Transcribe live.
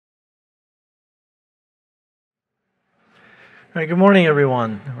All right, good morning,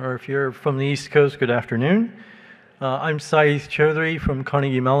 everyone. Or if you're from the East Coast, good afternoon. I'm Sayeed Choudhury from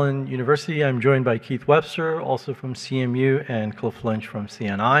Carnegie Mellon University. I'm joined by Keith Webster, also from CMU, and Cliff Lynch from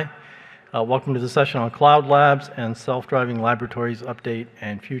CNI. Welcome to the session on Cloud Labs and Self-Driving Laboratories Update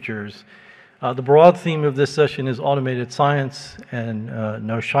and Futures. The broad theme of this session is automated science, and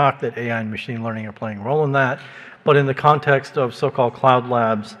no shock that AI and machine learning are playing a role in that, but in the context of so-called cloud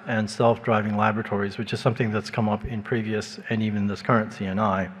labs and self-driving laboratories, which is something that's come up in previous and even this current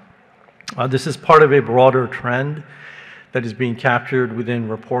CNI. This is part of a broader trend that is being captured within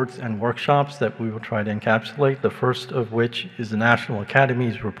reports and workshops that we will try to encapsulate, the first of which is the National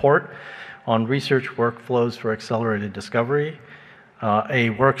Academy's report on research workflows for accelerated discovery, a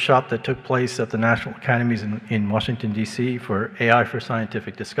workshop that took place at the National Academies in Washington, D.C. for AI for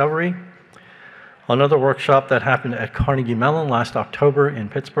Scientific Discovery, another workshop that happened at Carnegie Mellon last October in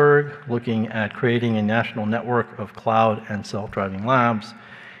Pittsburgh, looking at creating a national network of cloud and self-driving labs,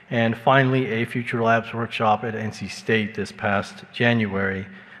 and finally a Future Labs workshop at NC State this past January,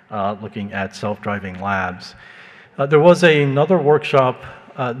 looking at self-driving labs. There was another workshop.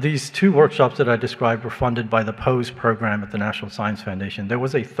 These two workshops that I described were funded by the POSE program at the National Science Foundation. There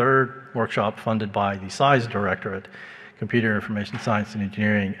was a third workshop funded by the SISE Directorate, Computer Information Science and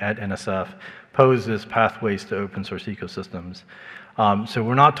Engineering at NSF. POSE is Pathways to Open Source Ecosystems. So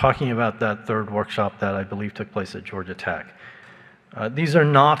we're not talking about that third workshop that I believe took place at Georgia Tech. These are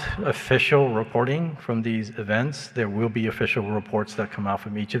not official reporting from these events. There will be official reports that come out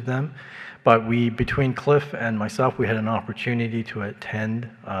from each of them. But between Cliff and myself, we had an opportunity to attend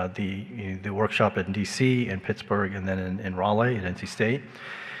the workshop in DC, in Pittsburgh, and then in Raleigh at NC State.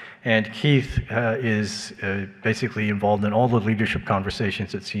 And Keith is basically involved in all the leadership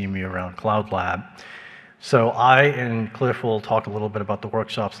conversations at CMU around Cloud Lab. So I and Cliff will talk a little bit about the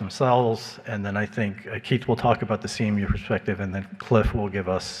workshops themselves, and then I think Keith will talk about the CMU perspective, and then Cliff will give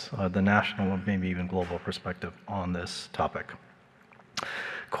us the national and maybe even global perspective on this topic.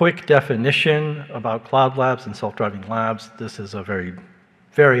 Quick definition about Cloud Labs and self-driving labs. This is a very,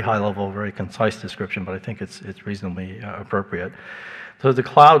 very high level, very concise description, but I think it's reasonably appropriate. So the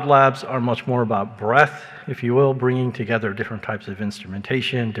cloud labs are much more about breadth, if you will, bringing together different types of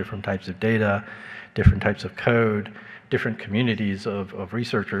instrumentation, different types of data, different types of code, different communities of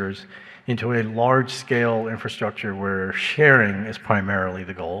researchers into a large-scale infrastructure where sharing is primarily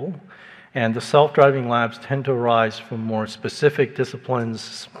the goal. And the self-driving labs tend to arise from more specific disciplines,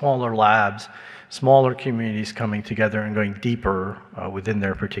 smaller labs, smaller communities coming together and going deeper within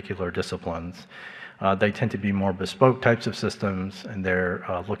their particular disciplines. They tend to be more bespoke types of systems, and they're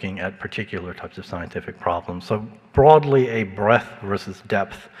looking at particular types of scientific problems. So broadly, a breadth versus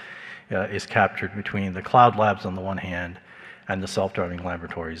depth is captured between the cloud labs on the one hand and the self-driving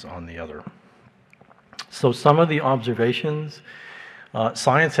laboratories on the other. So some of the observations,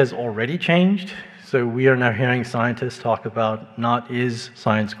 science has already changed. So we are now hearing scientists talk about not is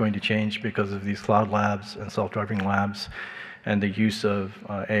science going to change because of these cloud labs and self-driving labs and the use of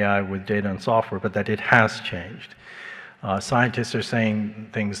AI with data and software, but that it has changed. Scientists are saying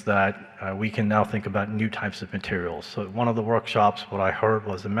things that we can now think about new types of materials. So one of the workshops, what I heard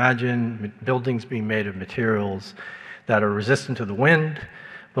was imagine buildings being made of materials that are resistant to the wind,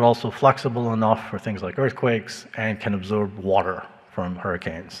 but also flexible enough for things like earthquakes and can absorb water from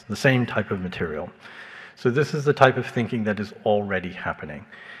hurricanes, the same type of material. So this is the type of thinking that is already happening.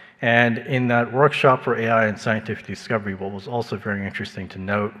 And in that workshop for AI and scientific discovery, what was also very interesting to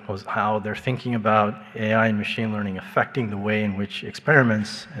note was how they're thinking about AI and machine learning affecting the way in which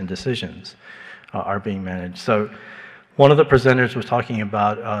experiments and decisions are being managed. So one of the presenters was talking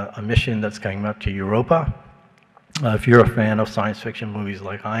about a mission that's coming up to Europa. If you're a fan of science fiction movies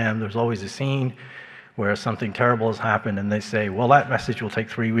like I am, there's always a scene where something terrible has happened and they say, well, that message will take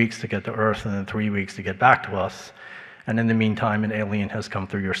 3 weeks to get to Earth and then 3 weeks to get back to us. And in the meantime, an alien has come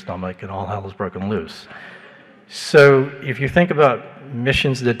through your stomach and all hell is broken loose. So if you think about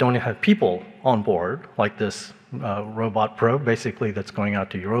missions that don't have people on board, like this robot probe, basically, that's going out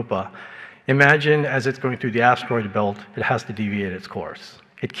to Europa, imagine as it's going through the asteroid belt, it has to deviate its course.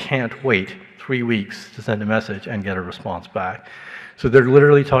 It can't wait 3 weeks to send a message and get a response back. So they're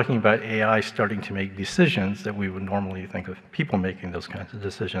literally talking about AI starting to make decisions that we would normally think of people making those kinds of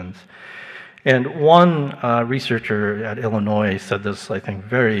decisions. And one researcher at Illinois said this, I think,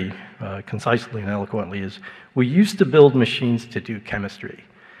 very concisely and eloquently, is we used to build machines to do chemistry.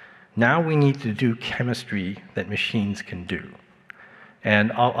 Now we need to do chemistry that machines can do.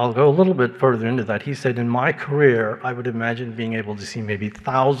 And I'll go a little bit further into that. He said, in my career, I would imagine being able to see maybe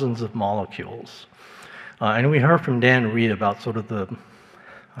thousands of molecules. And we heard from Dan Reed about sort of the,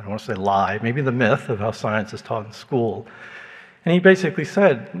 I don't want to say lie, maybe the myth of how science is taught in school. And he basically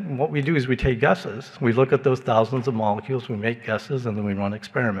said, what we do is we take guesses. We look at those thousands of molecules, we make guesses, and then we run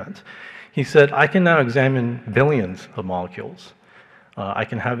experiments. He said, I can now examine billions of molecules. I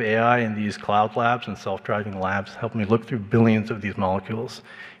can have AI in these cloud labs and self-driving labs help me look through billions of these molecules.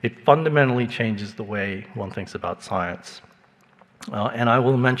 It fundamentally changes the way one thinks about science. And I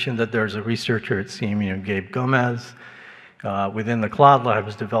will mention that there's a researcher at CMU, Gabe Gomez, within the cloud lab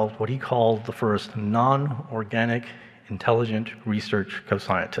has developed what he called the first non-organic intelligent research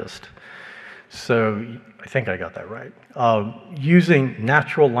co-scientist. So I think I got that right. Using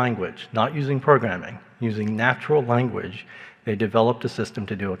natural language, not using programming, using natural language, they developed a system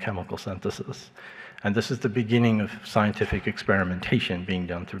to do a chemical synthesis. And this is the beginning of scientific experimentation being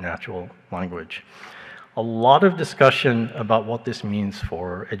done through natural language. A lot of discussion about what this means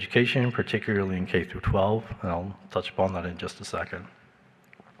for education, particularly in K through 12, and I'll touch upon that in just a second.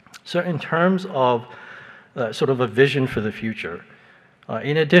 So in terms of sort of a vision for the future,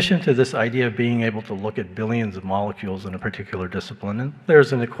 in addition to this idea of being able to look at billions of molecules in a particular discipline, and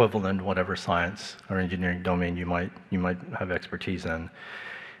there's an equivalent, whatever science or engineering domain you might have expertise in.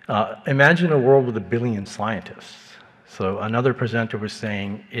 Imagine a world with 1 billion scientists. So another presenter was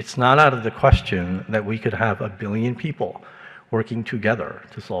saying, it's not out of the question that we could have 1 billion people working together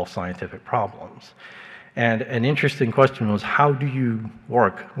to solve scientific problems. And an interesting question was, how do you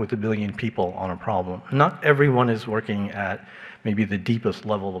work with 1 billion people on a problem? Not everyone is working at maybe the deepest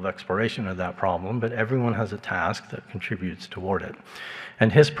level of exploration of that problem, but everyone has a task that contributes toward it.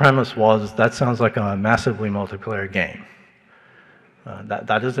 And his premise was, that sounds like a massively multiplayer game.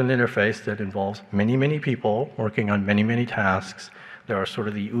 That is an interface that involves many, many people working on many, many tasks. There are sort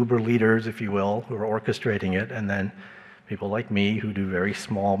of the Uber leaders, if you will, who are orchestrating it, and then people like me who do very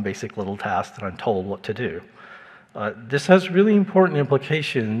small, basic little tasks that I'm told what to do. This has really important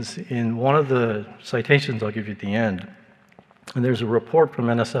implications in one of the citations I'll give you at the end. And there's a report from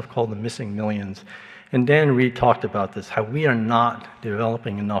NSF called The Missing Millions. And Dan Reed talked about this, how we are not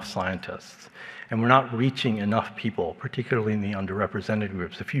developing enough scientists. And we're not reaching enough people, particularly in the underrepresented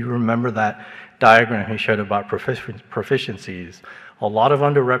groups. If you remember that diagram he showed about proficiencies, a lot of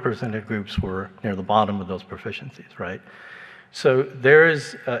underrepresented groups were near the bottom of those proficiencies, right? So there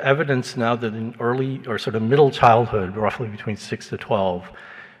is evidence now that in early or sort of middle childhood, roughly between 6 to 12,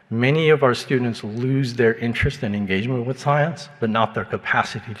 many of our students lose their interest and engagement with science, but not their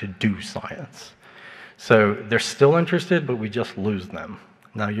capacity to do science. So they're still interested, but we just lose them.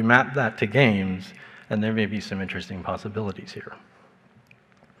 Now you map that to games, and there may be some interesting possibilities here.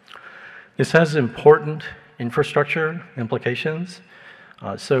 This has important infrastructure implications.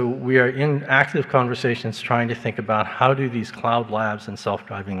 So we are in active conversations trying to think about how do these cloud labs and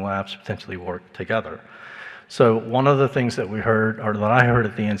self-driving labs potentially work together. So one of the things that we heard, or that I heard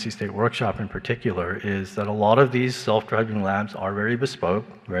at the NC State workshop in particular, is that a lot of these self-driving labs are very bespoke,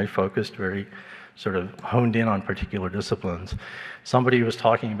 very focused, very sort of honed in on particular disciplines. Somebody was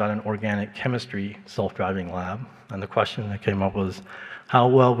talking about an organic chemistry self-driving lab, and the question that came up was, how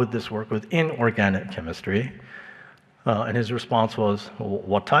well would this work with inorganic chemistry? And his response was, well,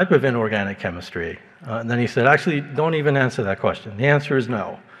 what type of inorganic chemistry? And then he said, actually, don't even answer that question. The answer is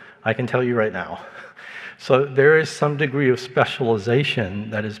no. I can tell you right now. So there is some degree of specialization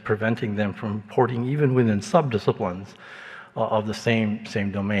that is preventing them from porting even within subdisciplines of the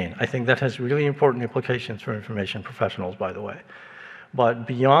same domain. I think that has really important implications for information professionals, by the way. But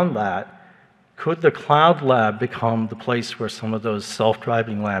beyond that, could the cloud lab become the place where some of those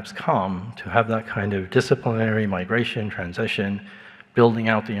self-driving labs come to have that kind of disciplinary migration, transition, building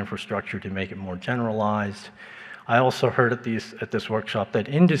out the infrastructure to make it more generalized? I also heard at this workshop that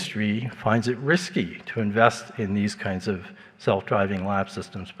industry finds it risky to invest in these kinds of self-driving lab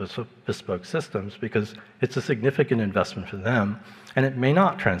systems, bespoke systems, because it's a significant investment for them, and it may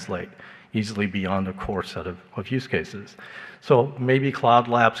not translate easily beyond a core set of use cases. So maybe cloud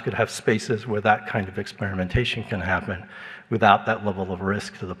labs could have spaces where that kind of experimentation can happen without that level of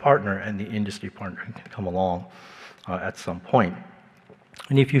risk to the partner, and the industry partner can come along at some point.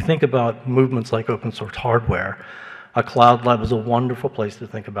 And if you think about movements like open source hardware, a cloud lab is a wonderful place to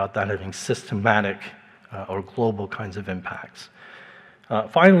think about that having systematic or global kinds of impacts.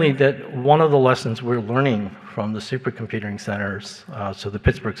 Finally, that one of the lessons we're learning from the supercomputing centers, so the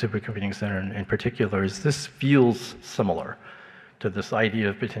Pittsburgh Supercomputing Center in particular, is this feels similar to this idea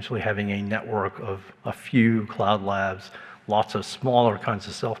of potentially having a network of a few cloud labs, lots of smaller kinds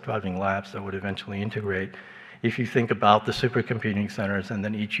of self-driving labs that would eventually integrate. If you think about the supercomputing centers, and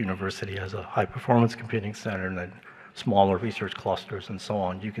then each university has a high-performance computing center, and then smaller research clusters and so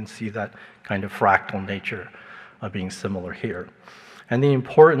on, you can see that kind of fractal nature being similar here. and the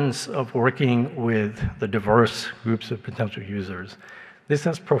importance of working with the diverse groups of potential users. This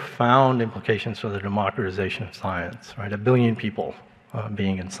has profound implications for the democratization of science, right? 1 billion people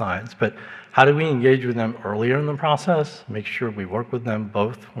being in science. But how do we engage with them earlier in the process? Make sure we work with them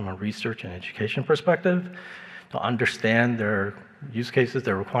both from a research and education perspective to understand their use cases,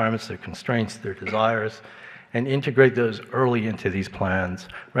 their requirements, their constraints, their desires, and integrate those early into these plans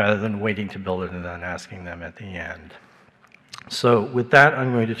rather than waiting to build it and then asking them at the end. So with that,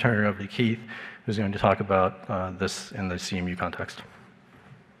 I'm going to turn it over to Keith, who's going to talk about this in the CMU context.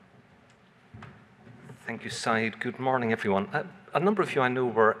 Thank you, Sayeed. Good morning, everyone. A number of you I know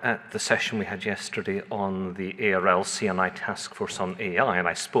were at the session we had yesterday on the ARL CNI task force on AI, and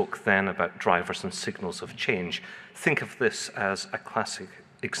I spoke then about drivers and signals of change. Think of this as a classic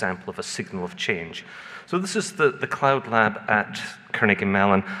example of a signal of change. So this is the Cloud Lab at Carnegie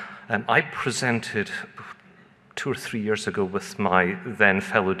Mellon. I presented 2 or 3 years ago with my then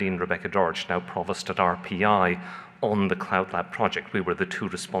fellow dean, Rebecca Dorge, now provost at RPI, on the Cloud Lab project. We were the 2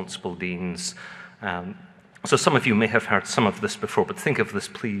 responsible deans. So some of you may have heard some of this before, but think of this,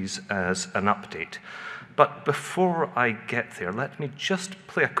 please, as an update. But before I get there, let me just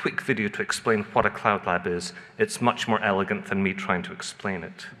play a quick video to explain what a Cloud Lab is. It's much more elegant than me trying to explain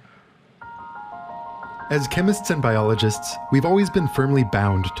it. As chemists and biologists, we've always been firmly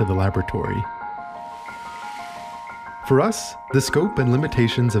bound to the laboratory. For us, the scope and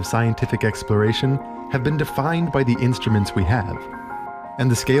limitations of scientific exploration have been defined by the instruments we have, and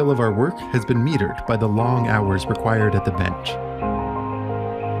the scale of our work has been metered by the long hours required at the bench.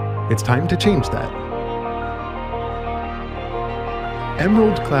 It's time to change that.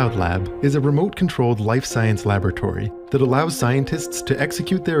 Emerald Cloud Lab is a remote-controlled life science laboratory that allows scientists to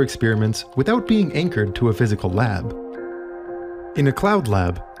execute their experiments without being anchored to a physical lab. In a cloud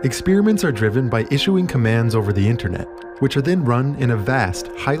lab, experiments are driven by issuing commands over the internet, which are then run in a vast,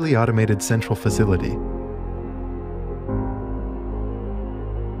 highly automated central facility.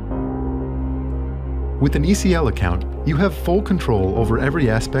 With an ECL account, you have full control over every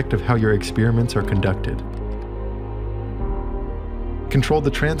aspect of how your experiments are conducted. Control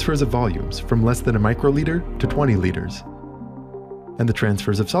the transfers of volumes from less than a microliter to 20 liters, and the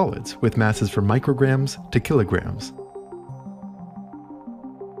transfers of solids with masses from micrograms to kilograms.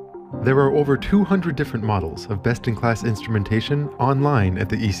 There are over 200 different models of best-in-class instrumentation online at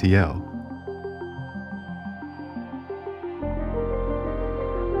the ECL.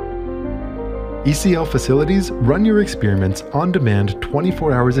 ECL facilities run your experiments on demand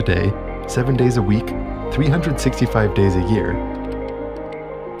 24 hours a day, 7 days a week, 365 days a year,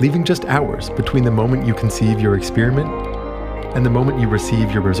 leaving just hours between the moment you conceive your experiment and the moment you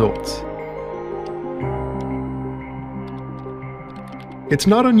receive your results. It's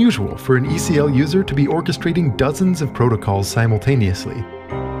not unusual for an ECL user to be orchestrating dozens of protocols simultaneously,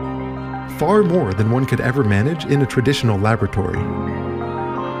 far more than one could ever manage in a traditional laboratory.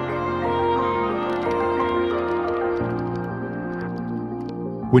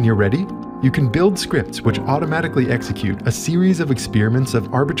 When you're ready, you can build scripts which automatically execute a series of experiments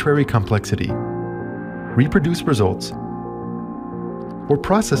of arbitrary complexity, reproduce results, or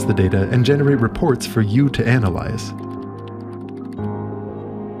process the data and generate reports for you to analyze.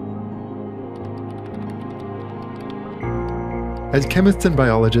 As chemists and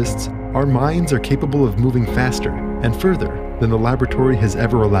biologists, our minds are capable of moving faster and further than the laboratory has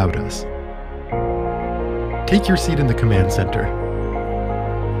ever allowed us. Take your seat in the command center.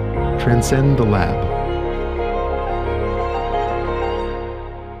 Transcend the lab.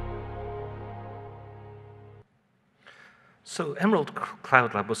 So Emerald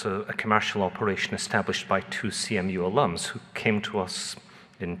Cloud Lab was a commercial operation established by 2 CMU alums who came to us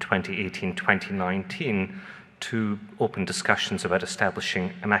in 2018, 2019 to open discussions about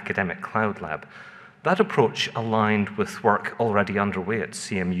establishing an academic cloud lab. That approach aligned with work already underway at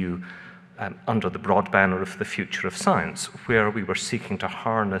CMU under the broad banner of the Future of Science, where we were seeking to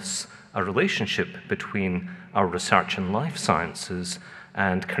harness a relationship between our research in life sciences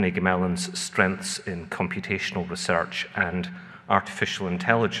and Carnegie Mellon's strengths in computational research and artificial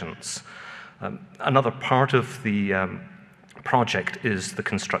intelligence. Another part of the project is the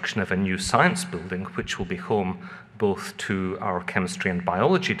construction of a new science building, which will be home both to our chemistry and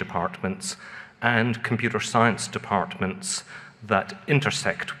biology departments and computer science departments that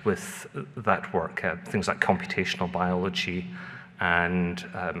intersect with that work, things like computational biology and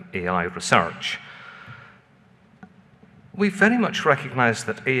AI research. We very much recognize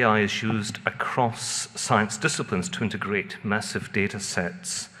that AI is used across science disciplines to integrate massive data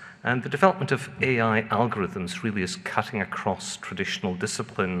sets, and the development of AI algorithms really is cutting across traditional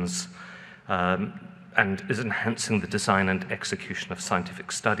disciplines, and is enhancing the design and execution of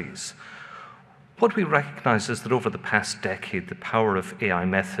scientific studies. What we recognize is that over the past decade, the power of AI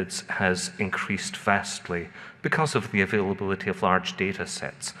methods has increased vastly because of the availability of large data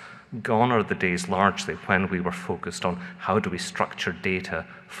sets. Gone are the days largely when we were focused on how do we structure data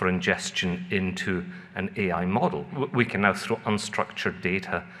for ingestion into an AI model. We can now throw unstructured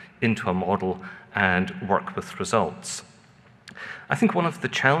data into a model and work with results. I think one of the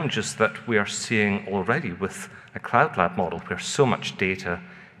challenges that we are seeing already with a cloud lab model where so much data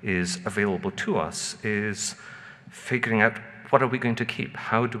is available to us is figuring out what are we going to keep?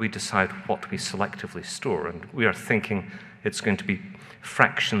 How do we decide what we selectively store? And we are thinking it's going to be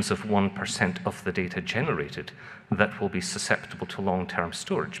fractions of 1% of the data generated that will be susceptible to long-term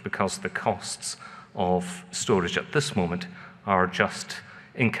storage because the costs of storage at this moment are just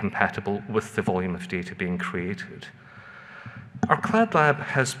incompatible with the volume of data being created. Our cloud lab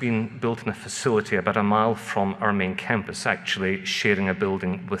has been built in a facility about a mile from our main campus, actually sharing a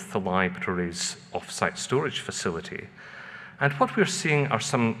building with the Laboratories off-site storage facility. And what we're seeing are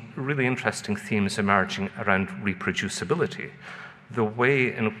some really interesting themes emerging around reproducibility. The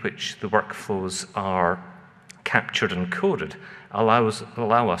way in which the workflows are captured and coded allow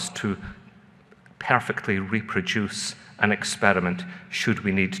us to perfectly reproduce an experiment should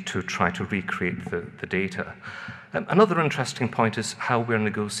we need to try to recreate the data. Another interesting point is how we're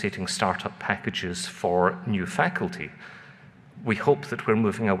negotiating startup packages for new faculty. We hope that we're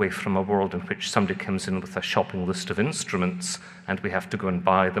moving away from a world in which somebody comes in with a shopping list of instruments and we have to go and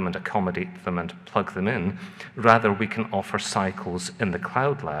buy them and accommodate them and plug them in. Rather, we can offer cycles in the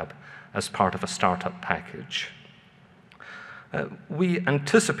cloud lab as part of a startup package. We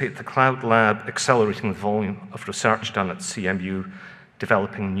anticipate the cloud lab accelerating the volume of research done at CMU,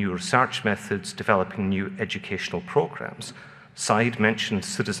 developing new research methods, developing new educational programs. Sayeed mentioned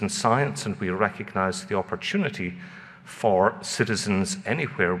citizen science, and we recognize the opportunity for citizens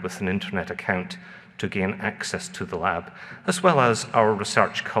anywhere with an internet account to gain access to the lab, as well as our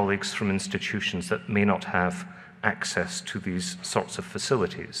research colleagues from institutions that may not have access to these sorts of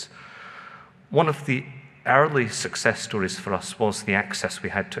facilities. One of the early success stories for us was the access we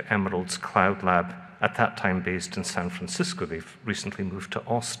had to Emerald's cloud lab, at that time based in San Francisco. They've recently moved to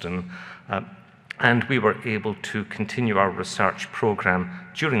Austin. And we were able to continue our research program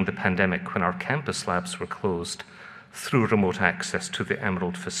during the pandemic when our campus labs were closed through remote access to the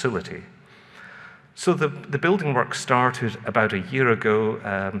Emerald facility. So the building work started about a year ago.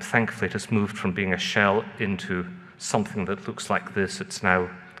 Thankfully, it has moved from being a shell into something that looks like this. It's now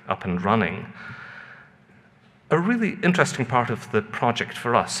up and running. A really interesting part of the project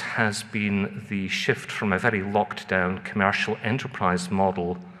for us has been the shift from a very locked down commercial enterprise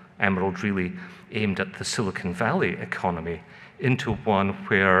model, Emerald really aimed at the Silicon Valley economy, into one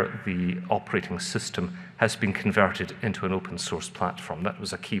where the operating system has been converted into an open source platform. That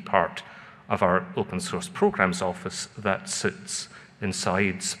was a key part of our open source programs office that sits in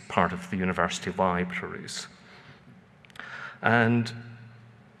Sayeed's part of the university libraries. And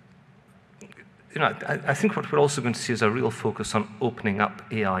I think what we're also going to see is a real focus on opening up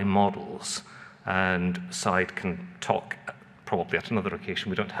AI models. And Sayeed can talk probably at another occasion,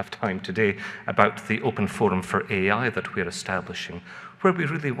 we don't have time today, about the open forum for AI that we're establishing, where we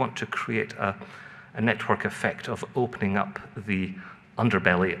really want to create a network effect of opening up the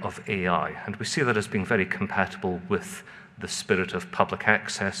underbelly of AI. And we see that as being very compatible with the spirit of public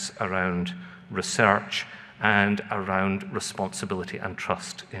access around research and around responsibility and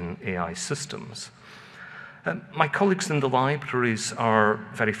trust in AI systems. My colleagues in the libraries are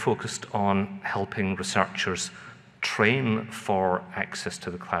very focused on helping researchers train for access to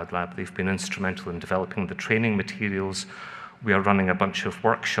the cloud lab. They've been instrumental in developing the training materials. We are running a bunch of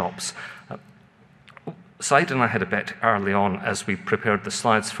workshops. Sayeed and I had a bet early on as we prepared the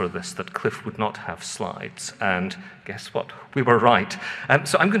slides for this that Cliff would not have slides, and guess what? We were right.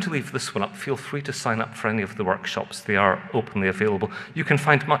 So I'm going to leave this one up. Feel free to sign up for any of the workshops. They are openly available. You can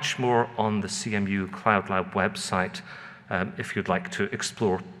find much more on the CMU Cloud Lab website if you'd like to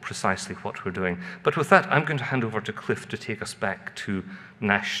explore precisely what we're doing. But with that, I'm going to hand over to Cliff to take us back to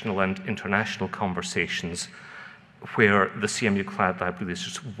national and international conversations where the CMU Cloud Lab really is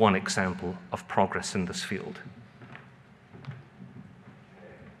just one example of progress in this field.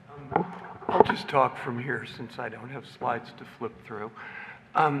 I'll just talk from here since I don't have slides to flip through.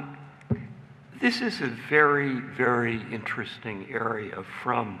 This is a very, very interesting area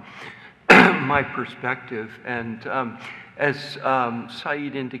from my perspective. And As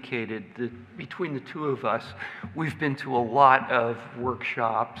Sayeed indicated, between the two of us, we've been to a lot of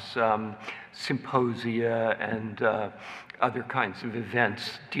workshops, symposia, and other kinds of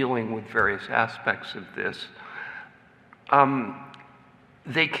events dealing with various aspects of this.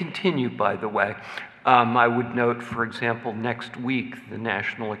 They continue, by the way. I would note, for example, next week, the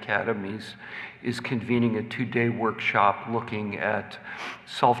National Academies is convening a 2-day workshop looking at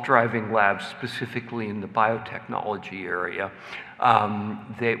self-driving labs, specifically in the biotechnology area.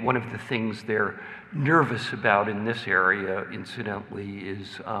 One of the things they're nervous about in this area, incidentally,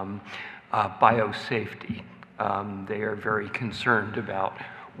 is biosafety. They are very concerned about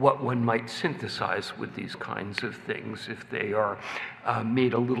what one might synthesize with these kinds of things if they are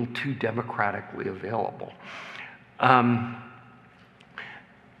made a little too democratically available.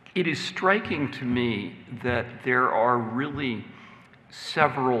 It is striking to me that there are really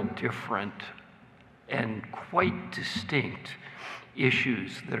several different and quite distinct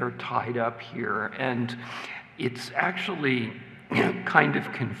issues that are tied up here, and it's actually kind of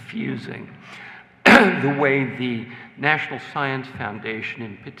confusing the way the National Science Foundation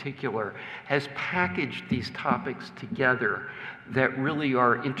in particular has packaged these topics together that really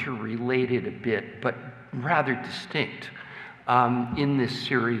are interrelated a bit, but rather distinct in this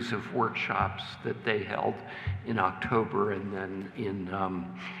series of workshops that they held in October and then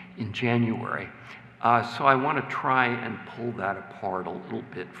in January. So I want to try and pull that apart a little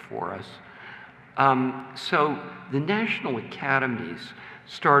bit for us. So the National Academies,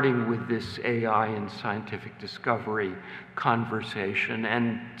 starting with this AI and scientific discovery conversation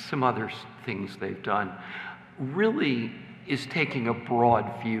and some other things they've done, really is taking a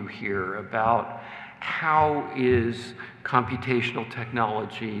broad view here about how is computational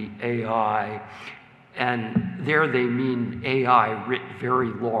technology, AI, and there they mean AI writ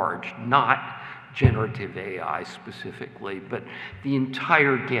very large, not generative AI specifically, but the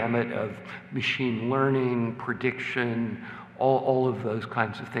entire gamut of machine learning, prediction, all of those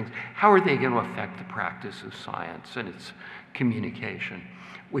kinds of things. How are they going to affect the practice of science and its communication?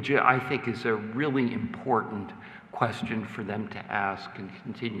 Which I think is a really important question for them to ask and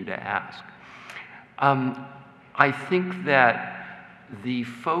continue to ask. I think that the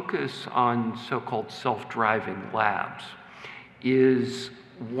focus on so-called self-driving labs is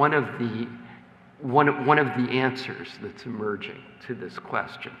one of the answers that's emerging to this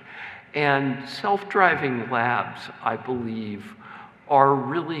question. And self-driving labs, I believe, are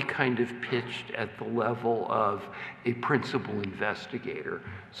really kind of pitched at the level of a principal investigator,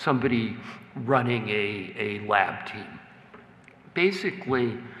 somebody running a lab team.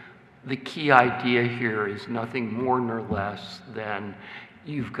 Basically, the key idea here is nothing more nor less than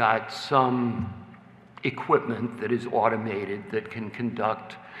you've got some equipment that is automated that can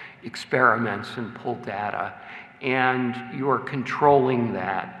conduct experiments and pull data, and you're controlling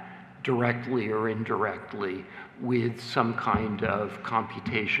that directly or indirectly with some kind of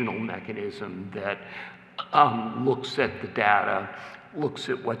computational mechanism that looks at the data, looks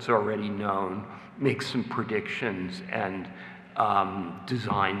at what's already known, makes some predictions, and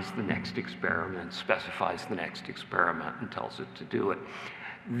designs the next experiment, specifies the next experiment, and tells it to do it.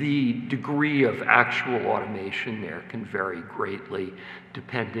 The degree of actual automation there can vary greatly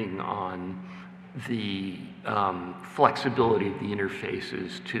depending on the flexibility of the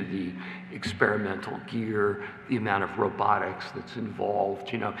interfaces to the experimental gear, the amount of robotics that's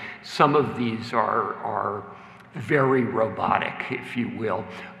involved. You know, some of these are very robotic, if you will.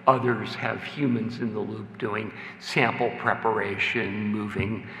 Others have humans in the loop doing sample preparation,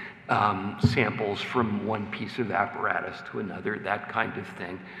 moving samples from one piece of apparatus to another, that kind of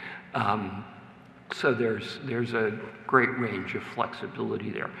thing. So there's a great range of flexibility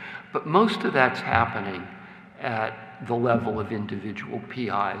there. But most of that's happening at the level of individual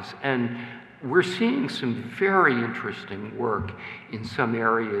PIs. And we're seeing some very interesting work in some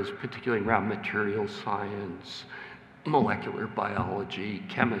areas, particularly around materials science, molecular biology,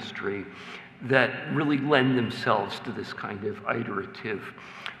 chemistry, that really lend themselves to this kind of iterative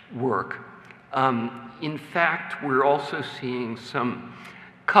work. In fact, we're also seeing some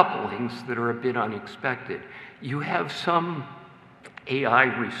couplings that are a bit unexpected. You have some AI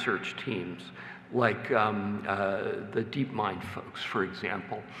research teams, like the DeepMind folks, for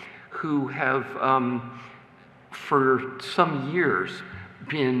example, who have, for some years,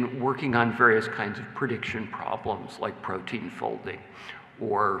 been working on various kinds of prediction problems, like protein folding,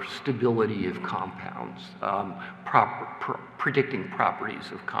 or stability of compounds, predicting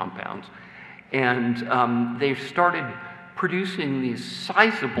properties of compounds. And they've started producing these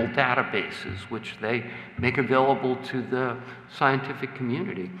sizable databases, which they make available to the scientific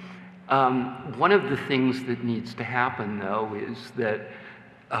community. One of the things that needs to happen, though, is that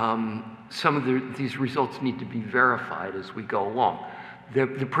some of these results need to be verified as we go along.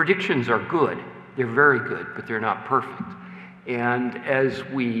 The predictions are good. They're very good, but they're not perfect. And as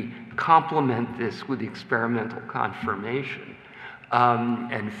we complement this with experimental confirmation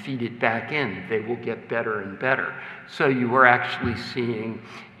and feed it back in, they will get better and better. So you are actually seeing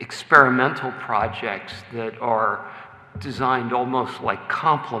experimental projects that are designed almost like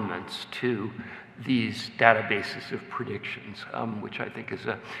complements to these databases of predictions, which I think is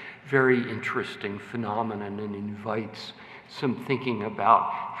a very interesting phenomenon and invites some thinking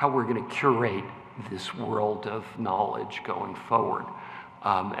about how we're going to curate this world of knowledge going forward,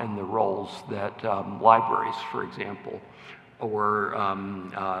 and the roles that libraries, for example, or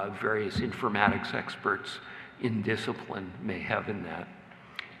various informatics experts in discipline may have in that.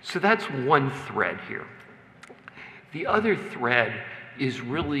 So that's one thread here. The other thread is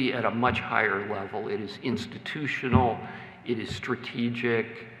really at a much higher level. It is institutional, it is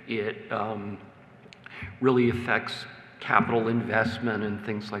strategic, it really affects capital investment and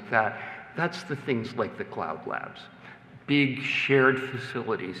things like that. That's the things like the cloud labs, big shared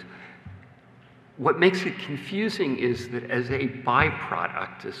facilities. What makes it confusing is that as a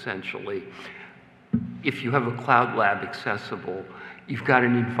byproduct, essentially, if you have a cloud lab accessible, you've got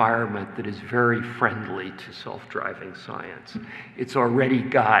an environment that is very friendly to self-driving science. It's already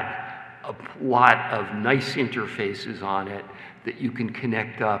got a lot of nice interfaces on it that you can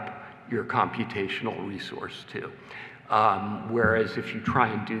connect up your computational resource to. Whereas if you try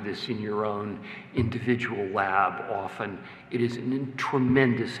and do this in your own individual lab, often it is a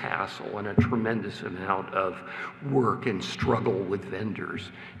tremendous hassle and a tremendous amount of work and struggle with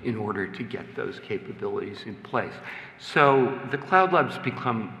vendors in order to get those capabilities in place. So the cloud labs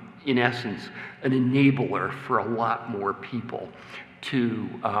become, in essence, an enabler for a lot more people to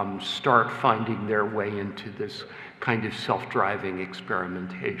start finding their way into this kind of self-driving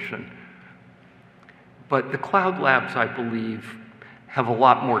experimentation. But the cloud labs, I believe, have a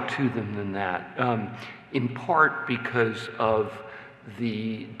lot more to them than that, in part because of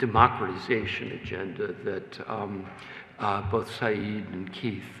the democratization agenda that both Sayeed and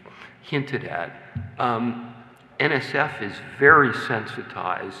Keith hinted at. NSF is very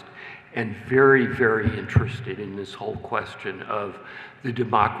sensitized and very, very interested in this whole question of the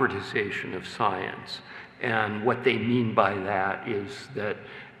democratization of science. And what they mean by that is that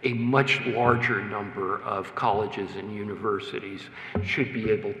a much larger number of colleges and universities should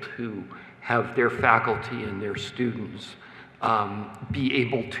be able to have their faculty and their students be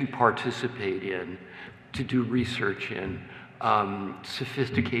able to participate in, to do research in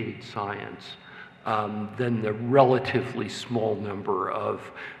sophisticated science than the relatively small number of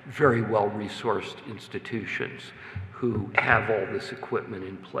very well-resourced institutions who have all this equipment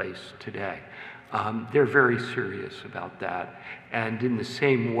in place today. They're very serious about that. And in the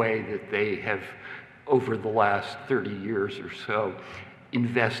same way that they have, over the last 30 years or so,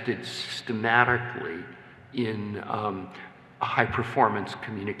 invested systematically in high-performance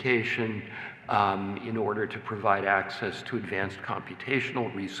communication in order to provide access to advanced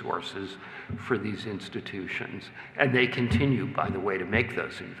computational resources for these institutions. And they continue, by the way, to make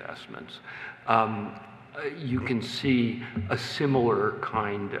those investments. You can see a similar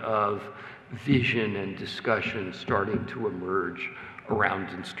kind of vision and discussion starting to emerge around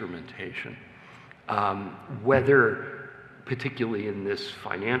instrumentation. Whether, particularly in this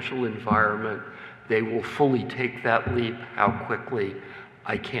financial environment, they will fully take that leap, how quickly,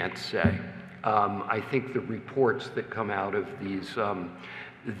 I can't say. I think the reports that come out of these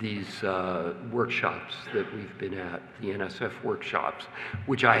workshops that we've been at, the NSF workshops,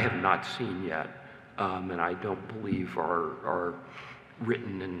 which I have not seen yet, and I don't believe are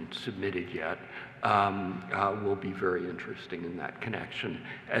written and submitted yet, will be very interesting in that connection,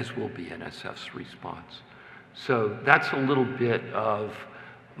 as will be NSF's response. So that's a little bit of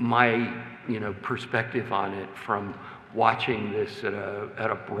my perspective on it from watching this at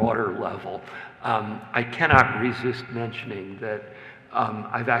a broader level. I cannot resist mentioning that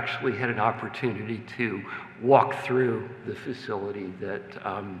I've actually had an opportunity to walk through the facility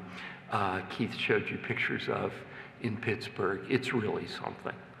that Keith showed you pictures of in Pittsburgh. It's really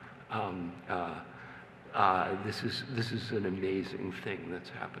something. This is an amazing thing that's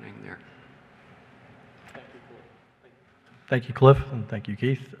happening there. Thank you, Cliff, and thank you,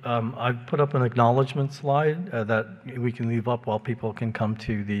 Keith. I've put up an acknowledgement slide that we can leave up while people can come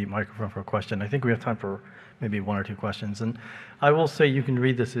to the microphone for a question. I think we have time for maybe one or two questions. And I will say you can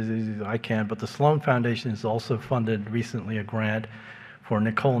read this as easy as I can, but the Sloan Foundation has also funded recently a grant for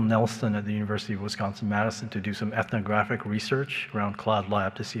Nicole Nelson at the University of Wisconsin-Madison to do some ethnographic research around Cloud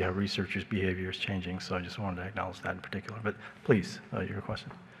Lab to see how researchers' behavior is changing. So I just wanted to acknowledge that in particular. But please, your question.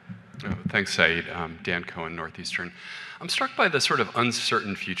 Oh, thanks, Sayeed. Dan Cohen, Northeastern. I'm struck by the sort of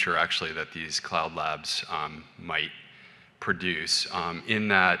uncertain future, actually, that these cloud labs might produce, in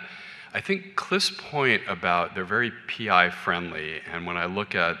that I think Cliff's point about they're very PI friendly, and when I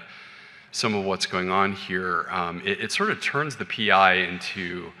look at some of what's going on here, it sort of turns the PI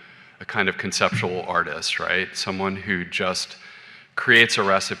into a kind of conceptual artist, right? Someone who just creates a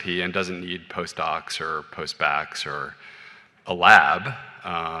recipe and doesn't need postdocs or postbacks or a lab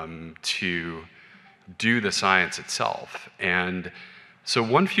to do the science itself. And so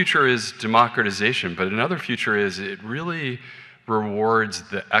one future is democratization, but another future is it really rewards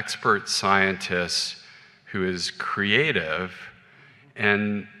the expert scientist who is creative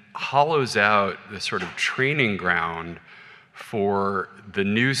and hollows out the sort of training ground for the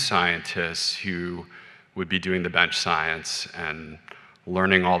new scientists who would be doing the bench science and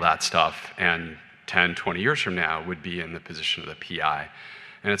learning all that stuff, and 10, 20 years from now would be in the position of the PI.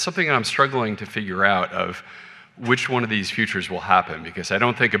 And it's something I'm struggling to figure out of which one of these futures will happen, because I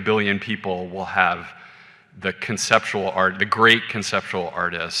don't think a billion people will have the conceptual art, the great conceptual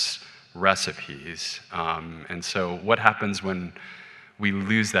artists' recipes. And so what happens when we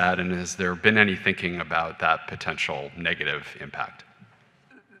lose that, and has there been any thinking about that potential negative impact?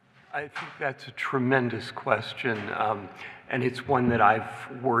 I think that's a tremendous question, and it's one that I've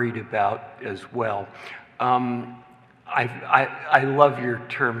worried about as well. I love your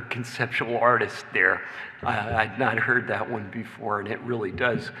term conceptual artist there. I'd not heard that one before, and it really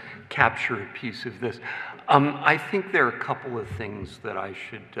does capture a piece of this. I think there are a couple of things that I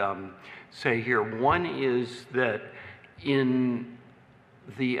should say here. One is that in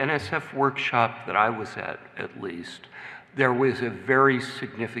the NSF workshop that I was at least, there was a very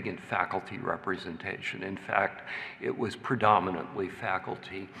significant faculty representation. In fact, it was predominantly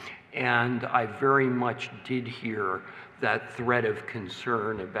faculty. And I very much did hear that thread of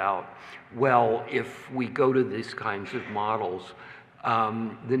concern about, well, if we go to these kinds of models,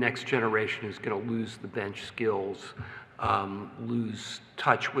 the next generation is going to lose the bench skills, lose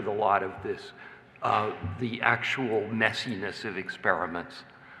touch with a lot of this, the actual messiness of experiments,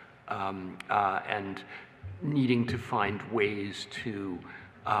 and needing to find ways to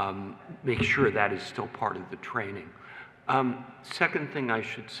make sure that is still part of the training. Second thing I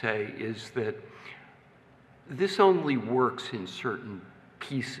should say is that this only works in certain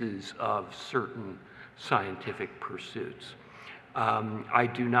pieces of certain scientific pursuits. I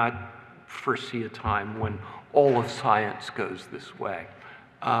do not foresee a time when all of science goes this way.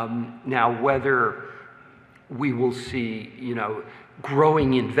 Now, whether we will see,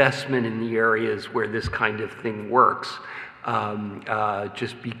 growing investment in the areas where this kind of thing works,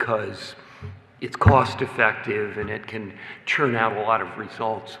 just because it's cost effective and it can churn out a lot of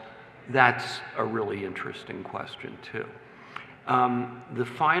results, that's a really interesting question too. The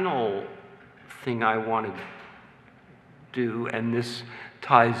final thing I want to do, and this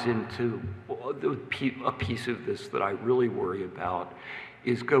ties into a piece of this that I really worry about,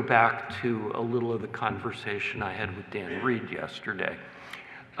 is go back to a little of the conversation I had with Dan Reed yesterday.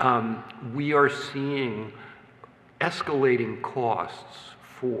 We are seeing escalating costs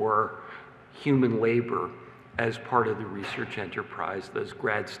for human labor as part of the research enterprise, those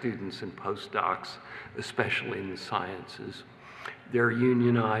grad students and postdocs, especially in the sciences. They're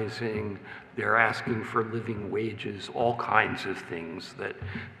unionizing, they're asking for living wages, all kinds of things that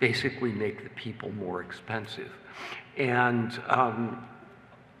basically make the people more expensive. And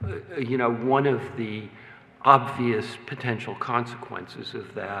one of the obvious potential consequences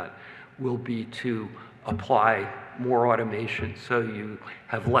of that will be to apply more automation so you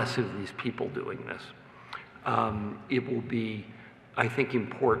have less of these people doing this. It will be, I think,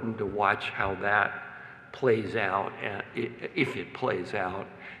 important to watch how that plays out, if it plays out,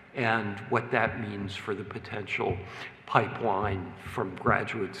 and what that means for the potential pipeline from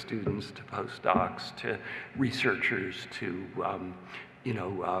graduate students to postdocs to researchers to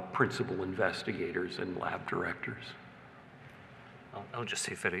principal investigators and lab directors. I'll just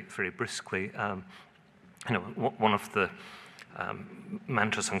say very, very briskly, one of the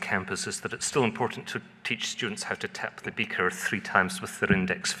mantras on campus is that it's still important to teach students how to tap the beaker 3 times with their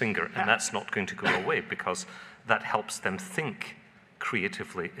index finger, and that's not going to go away because that helps them think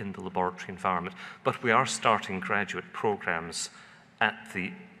creatively in the laboratory environment. But we are starting graduate programs at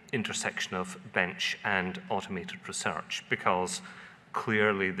the intersection of bench and automated research, because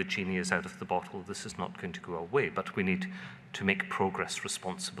clearly the genie is out of the bottle. This is not going to go away, but we need to make progress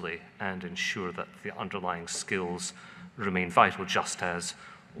responsibly and ensure that the underlying skills remain vital, just as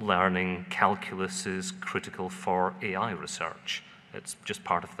learning calculus is critical for AI research. It's just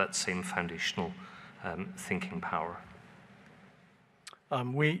part of that same foundational thinking power.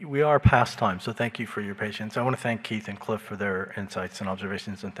 We are past time, so thank you for your patience. I want to thank Keith and Cliff for their insights and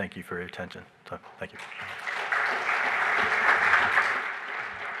observations, and thank you for your attention. So, thank you.